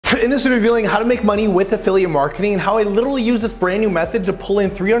In this video, revealing how to make money with affiliate marketing and how I literally use this brand new method to pull in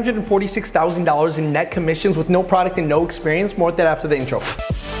 $346,000 in net commissions with no product and no experience. More with that after the intro.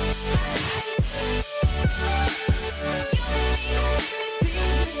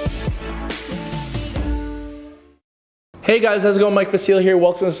 Hey guys, how's it going? Mike Vestil here.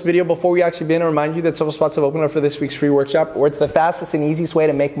 Welcome to this video. Before we actually begin, I remind you that several spots have opened up for this week's free workshop, where it's the fastest and easiest way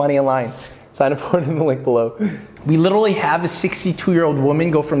to make money online. Sign up for it in the link below. We literally have a 62-year-old woman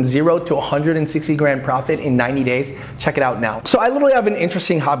go from 0 to 160 grand profit in 90 days. Check it out now. So I literally have an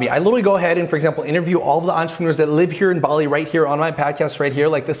interesting hobby. I literally go ahead and, for example, interview all of the entrepreneurs that live here in Bali right here on my podcast right here,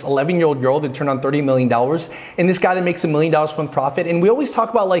 like this 11-year-old girl that turned on $30 million and this guy that makes $1 million per month profit. And we always talk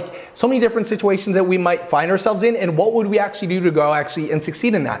about like so many different situations that we might find ourselves in and what would we actually do to go actually and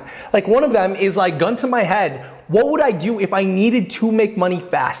succeed in that. Like one of them is like, gun to my head, what would I do if I needed to make money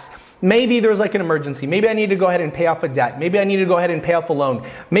fast? Maybe there's like an emergency. Maybe I need to go ahead and pay off a debt. Maybe I need to go ahead and pay off a loan.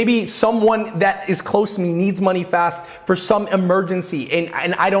 Maybe someone that is close to me needs money fast for some emergency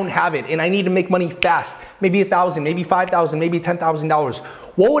and I don't have it and I need to make money fast. Maybe $1,000, maybe $5,000, maybe $10,000.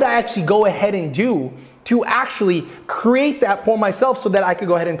 What would I actually go ahead and do to actually create that for myself so that I could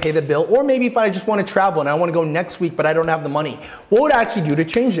go ahead and pay the bill? Or maybe if I just want to travel and I want to go next week but I don't have the money, what would I actually do to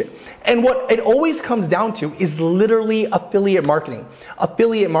change it? And what it always comes down to is literally affiliate marketing.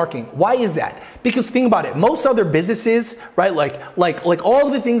 Affiliate marketing. Why is that? Because think about it, most other businesses, right, like all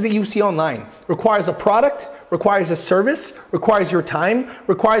of the things that you see online requires a product, requires a service, requires your time,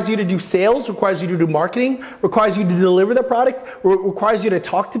 requires you to do sales, requires you to do marketing, requires you to deliver the product, requires you to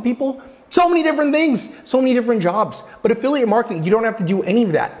talk to people. So many different things, so many different jobs. But affiliate marketing, you don't have to do any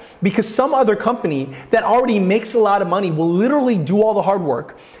of that because some other company that already makes a lot of money will literally do all the hard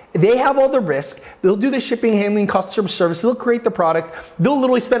work. They have all the risk. They'll do the shipping, handling, customer service. They'll create the product. They'll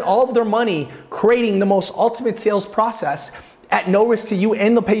literally spend all of their money creating the most ultimate sales process at no risk to you,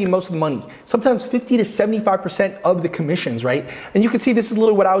 and they'll pay you most of the money. Sometimes 50 to 75% of the commissions, right? And you can see this is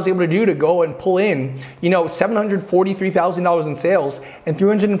literally what I was able to do to go and pull in, $743,000 in sales and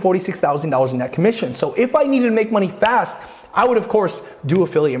 $346,000 in net commission. So if I needed to make money fast, I would of course do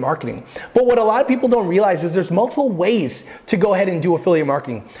affiliate marketing. But what a lot of people don't realize is there's multiple ways to go ahead and do affiliate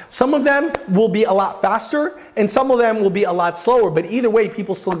marketing. Some of them will be a lot faster and some of them will be a lot slower, but either way,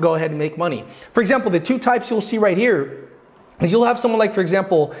 people still go ahead and make money. For example, the two types you'll see right here is you'll have someone like, for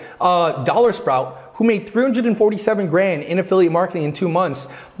example, Dollar Sprout, who made 347 grand in affiliate marketing in 2 months,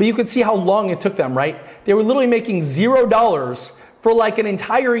 but you could see how long it took them, right? They were literally making $0 for like an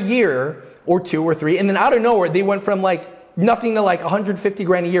entire year or 2 or 3, and then out of nowhere, they went from like nothing to like 150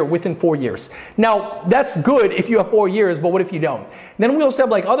 grand a year within 4 years. Now, that's good if you have 4 years, but what if you don't? And then we also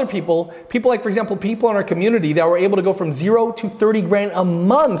have like other people like, for example, people in our community that were able to go from 0 to 30 grand a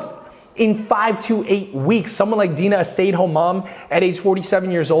month in 5 to 8 weeks. Someone like Dina, a stay-at-home mom at age 47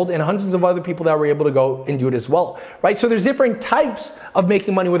 years old, and hundreds of other people that were able to go and do it as well, right? So there's different types of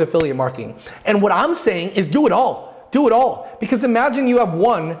making money with affiliate marketing. And what I'm saying is do it all. Do it all. Because imagine you have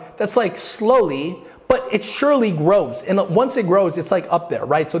one that's like slowly, but it surely grows. And once it grows, it's like up there,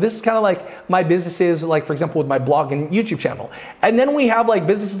 right? So this is kind of like my businesses, like for example, with my blog and YouTube channel. And then we have like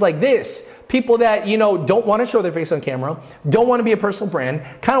businesses like this. People that, don't want to show their face on camera, don't want to be a personal brand,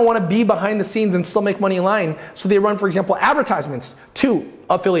 kind of want to be behind the scenes and still make money online. So they run, for example, advertisements to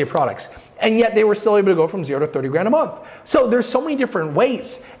affiliate products. And yet they were still able to go from 0 to 30 grand a month. So there's so many different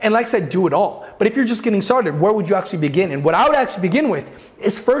ways. And like I said, do it all. But if you're just getting started, where would you actually begin? And what I would actually begin with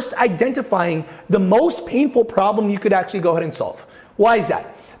is first identifying the most painful problem you could actually go ahead and solve. Why is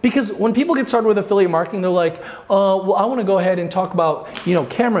that? Because when people get started with affiliate marketing, they're like, well, I want to go ahead and talk about,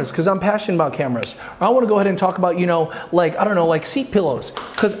 cameras because I'm passionate about cameras. Or I want to go ahead and talk about, like seat pillows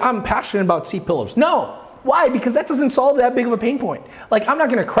because I'm passionate about seat pillows. No. Why? Because that doesn't solve that big of a pain point. Like, I'm not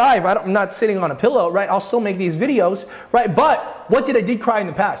going to cry if I'm not sitting on a pillow, right? I'll still make these videos, right? But what did cry in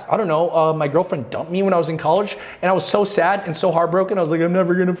the past? I don't know. My girlfriend dumped me when I was in college and I was so sad and so heartbroken. I was like, I'm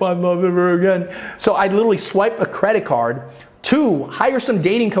never going to find love ever again. So I literally swiped a credit card to hire some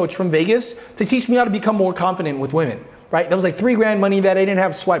dating coach from Vegas to teach me how to become more confident with women, right? That was like $3 grand money that I didn't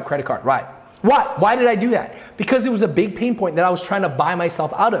have swipe credit card, right? Why did I do that? Because it was a big pain point that I was trying to buy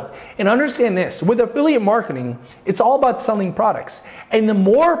myself out of. And understand this, with affiliate marketing, it's all about selling products. And the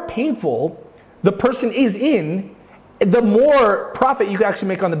more painful the person is in, the more profit you can actually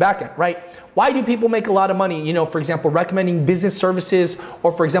make on the back end, right? Why do people make a lot of money, for example, recommending business services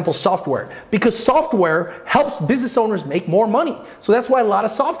or, for example, software? Because software helps business owners make more money. So that's why a lot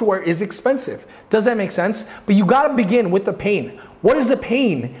of software is expensive. Does that make sense? But you got to begin with the pain. What is the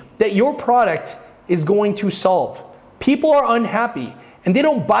pain that your product is going to solve? People are unhappy And they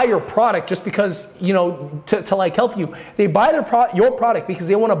don't buy your product just because, to like help you. They buy your product because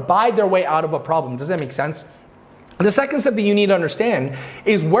they want to buy their way out of a problem. Does that make sense? And the second step that you need to understand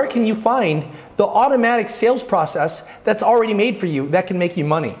is where can you find the automatic sales process that's already made for you that can make you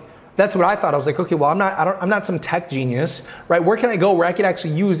money? That's what I thought. I was like, okay, well, I'm not some tech genius, right? Where can I go where I can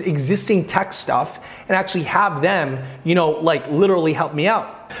actually use existing tech stuff and actually have them, like literally help me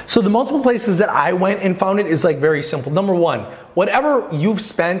out? So the multiple places that I went and found it is like very simple. Number one, whatever you've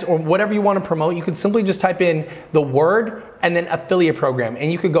spent or whatever you want to promote, you can simply just type in the word and then affiliate program. And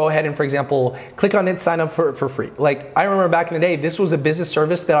you could go ahead and, for example, click on it, sign up for free. Like I remember back in the day, this was a business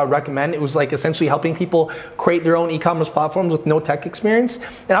service that I would recommend. It was like essentially helping people create their own e-commerce platforms with no tech experience.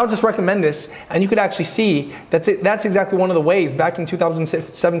 And I would just recommend this. And you could actually see that's exactly one of the ways. Back in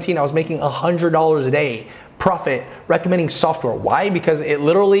 2017, I was making $100 a day profit recommending software. Why? Because it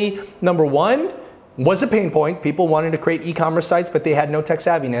literally, number one, was a pain point. People wanted to create e-commerce sites, but they had no tech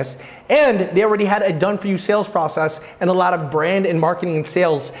savviness. And they already had a done-for-you sales process and a lot of brand and marketing and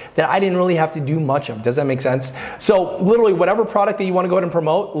sales that I didn't really have to do much of. Does that make sense? So literally, whatever product that you want to go ahead and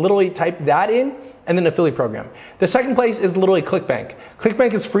promote, literally type that in and then affiliate program. The second place is literally ClickBank.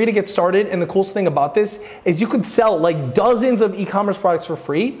 ClickBank is free to get started, and the coolest thing about this is you could sell like dozens of e-commerce products for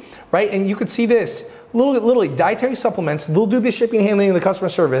free, right? And you could see this. Literally, dietary supplements, they'll do the shipping, handling, and the customer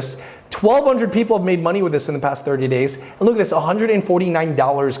service. 1,200 people have made money with this in the past 30 days. And look at this,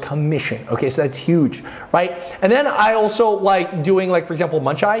 $149 commission. Okay, so that's huge, right? And then I also like doing, like, for example,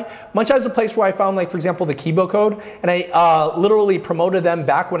 Munchai. Munchai is a place where I found, like, for example, the Kibo code, and I literally promoted them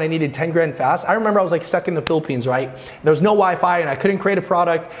back when I needed 10 grand fast. I remember I was like stuck in the Philippines, right? There was no Wi-Fi, and I couldn't create a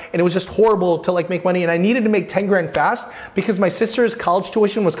product, and it was just horrible to like make money, and I needed to make 10 grand fast because my sister's college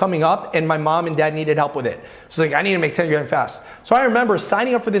tuition was coming up, and my mom and dad needed help with it. So like, I need to make 10 grand fast. So I remember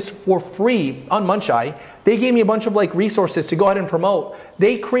signing up for this for free on Munchai. They gave me a bunch of like resources to go ahead and promote.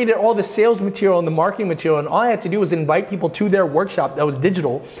 They created all the sales material and the marketing material, and all I had to do was invite people to their workshop that was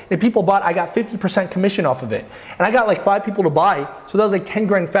digital. And if people bought, I got 50% commission off of it. And I got like 5 people to buy. So that was like 10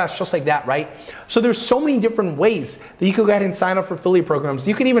 grand fast, just like that, right? So there's so many different ways that you could go ahead and sign up for affiliate programs.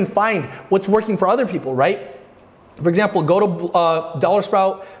 You can even find what's working for other people, right? For example, go to Dollar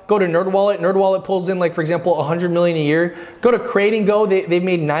Sprout, go to NerdWallet. NerdWallet pulls in, like, for example, $100 million a year. Go to Create and Go, they've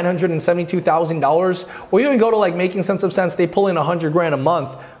made $972,000. Or even go to like Making Sense of Sense, they pull in 100 grand a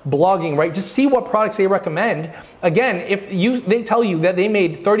month. Blogging, right? Just see what products they recommend. Again, if they tell you that they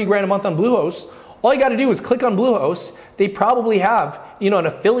made 30 grand a month on Bluehost, all you got to do is click on Bluehost. They probably have, an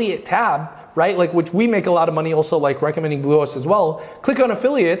affiliate tab, right? Like, which we make a lot of money also, like recommending Bluehost as well. Click on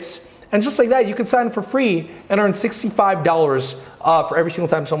affiliates. And just like that, you can sign up for free and earn $65 for every single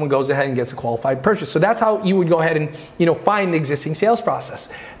time someone goes ahead and gets a qualified purchase. So that's how you would go ahead and find the existing sales process.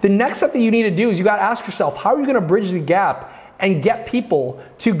 The next step that you need to do is you got to ask yourself, how are you going to bridge the gap and get people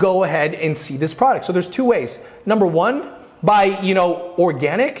to go ahead and see this product? So there's 2 ways. Number one, by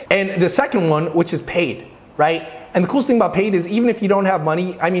organic, and the second one, which is paid, right? And the coolest thing about paid is even if you don't have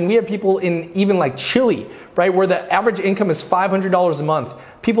money, I mean, we have people in even like Chile, right, where the average income is $500 a month.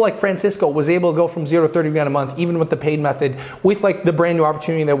 People like Francisco was able to go from 0 to 30 grand a month, even with the paid method, with like the brand new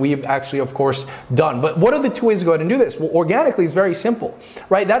opportunity that we've actually, of course, done. But what are the 2 ways to go ahead and do this? Well, organically is very simple,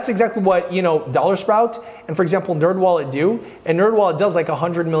 right? That's exactly what, Dollar Sprout and, for example, NerdWallet do. And NerdWallet does like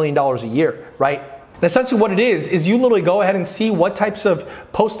 $100 million a year, right? And essentially what it is you literally go ahead and see what types of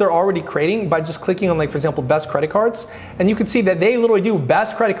posts they're already creating by just clicking on, like, for example, best credit cards. And you can see that they literally do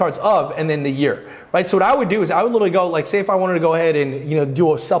best credit cards of and then the year. Right, so what I would do is I would literally go, like, say if I wanted to go ahead and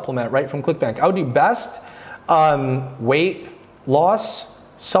do a supplement, right, from ClickBank, I would do best weight loss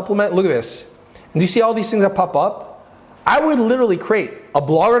supplement. Look at this. And do you see all these things that pop up? I would literally create a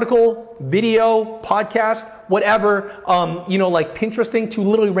blog article, video, podcast, whatever, like Pinterest thing to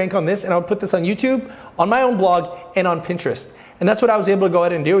literally rank on this, and I would put this on YouTube, on my own blog, and on Pinterest. And that's what I was able to go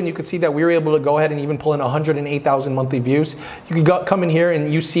ahead and do. And you could see that we were able to go ahead and even pull in 108,000 monthly views. You could come in here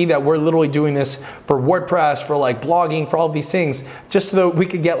and you see that we're literally doing this for WordPress, for like blogging, for all of these things, just so that we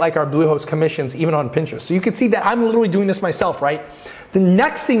could get like our Bluehost commissions even on Pinterest. So you can see that I'm literally doing this myself, right? The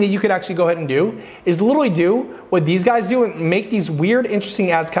next thing that you could actually go ahead and do is literally do what these guys do and make these weird, interesting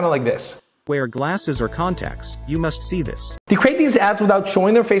ads kind of like this. Wear glasses or contacts, you must see this. They create these ads without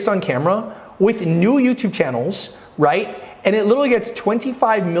showing their face on camera with new YouTube channels, right? And it literally gets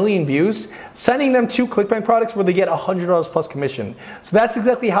 25 million views, sending them to ClickBank products where they get $100 plus commission. So that's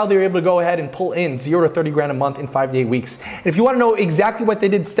exactly how they were able to go ahead and pull in 0 to 30 grand a month in 5 to 8 weeks. And if you want to know exactly what they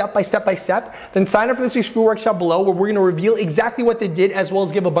did step by step by step, then sign up for this week's free workshop below where we're going to reveal exactly what they did as well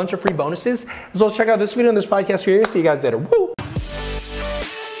as give a bunch of free bonuses. As well as check out this video and this podcast here. See you guys later. Woo!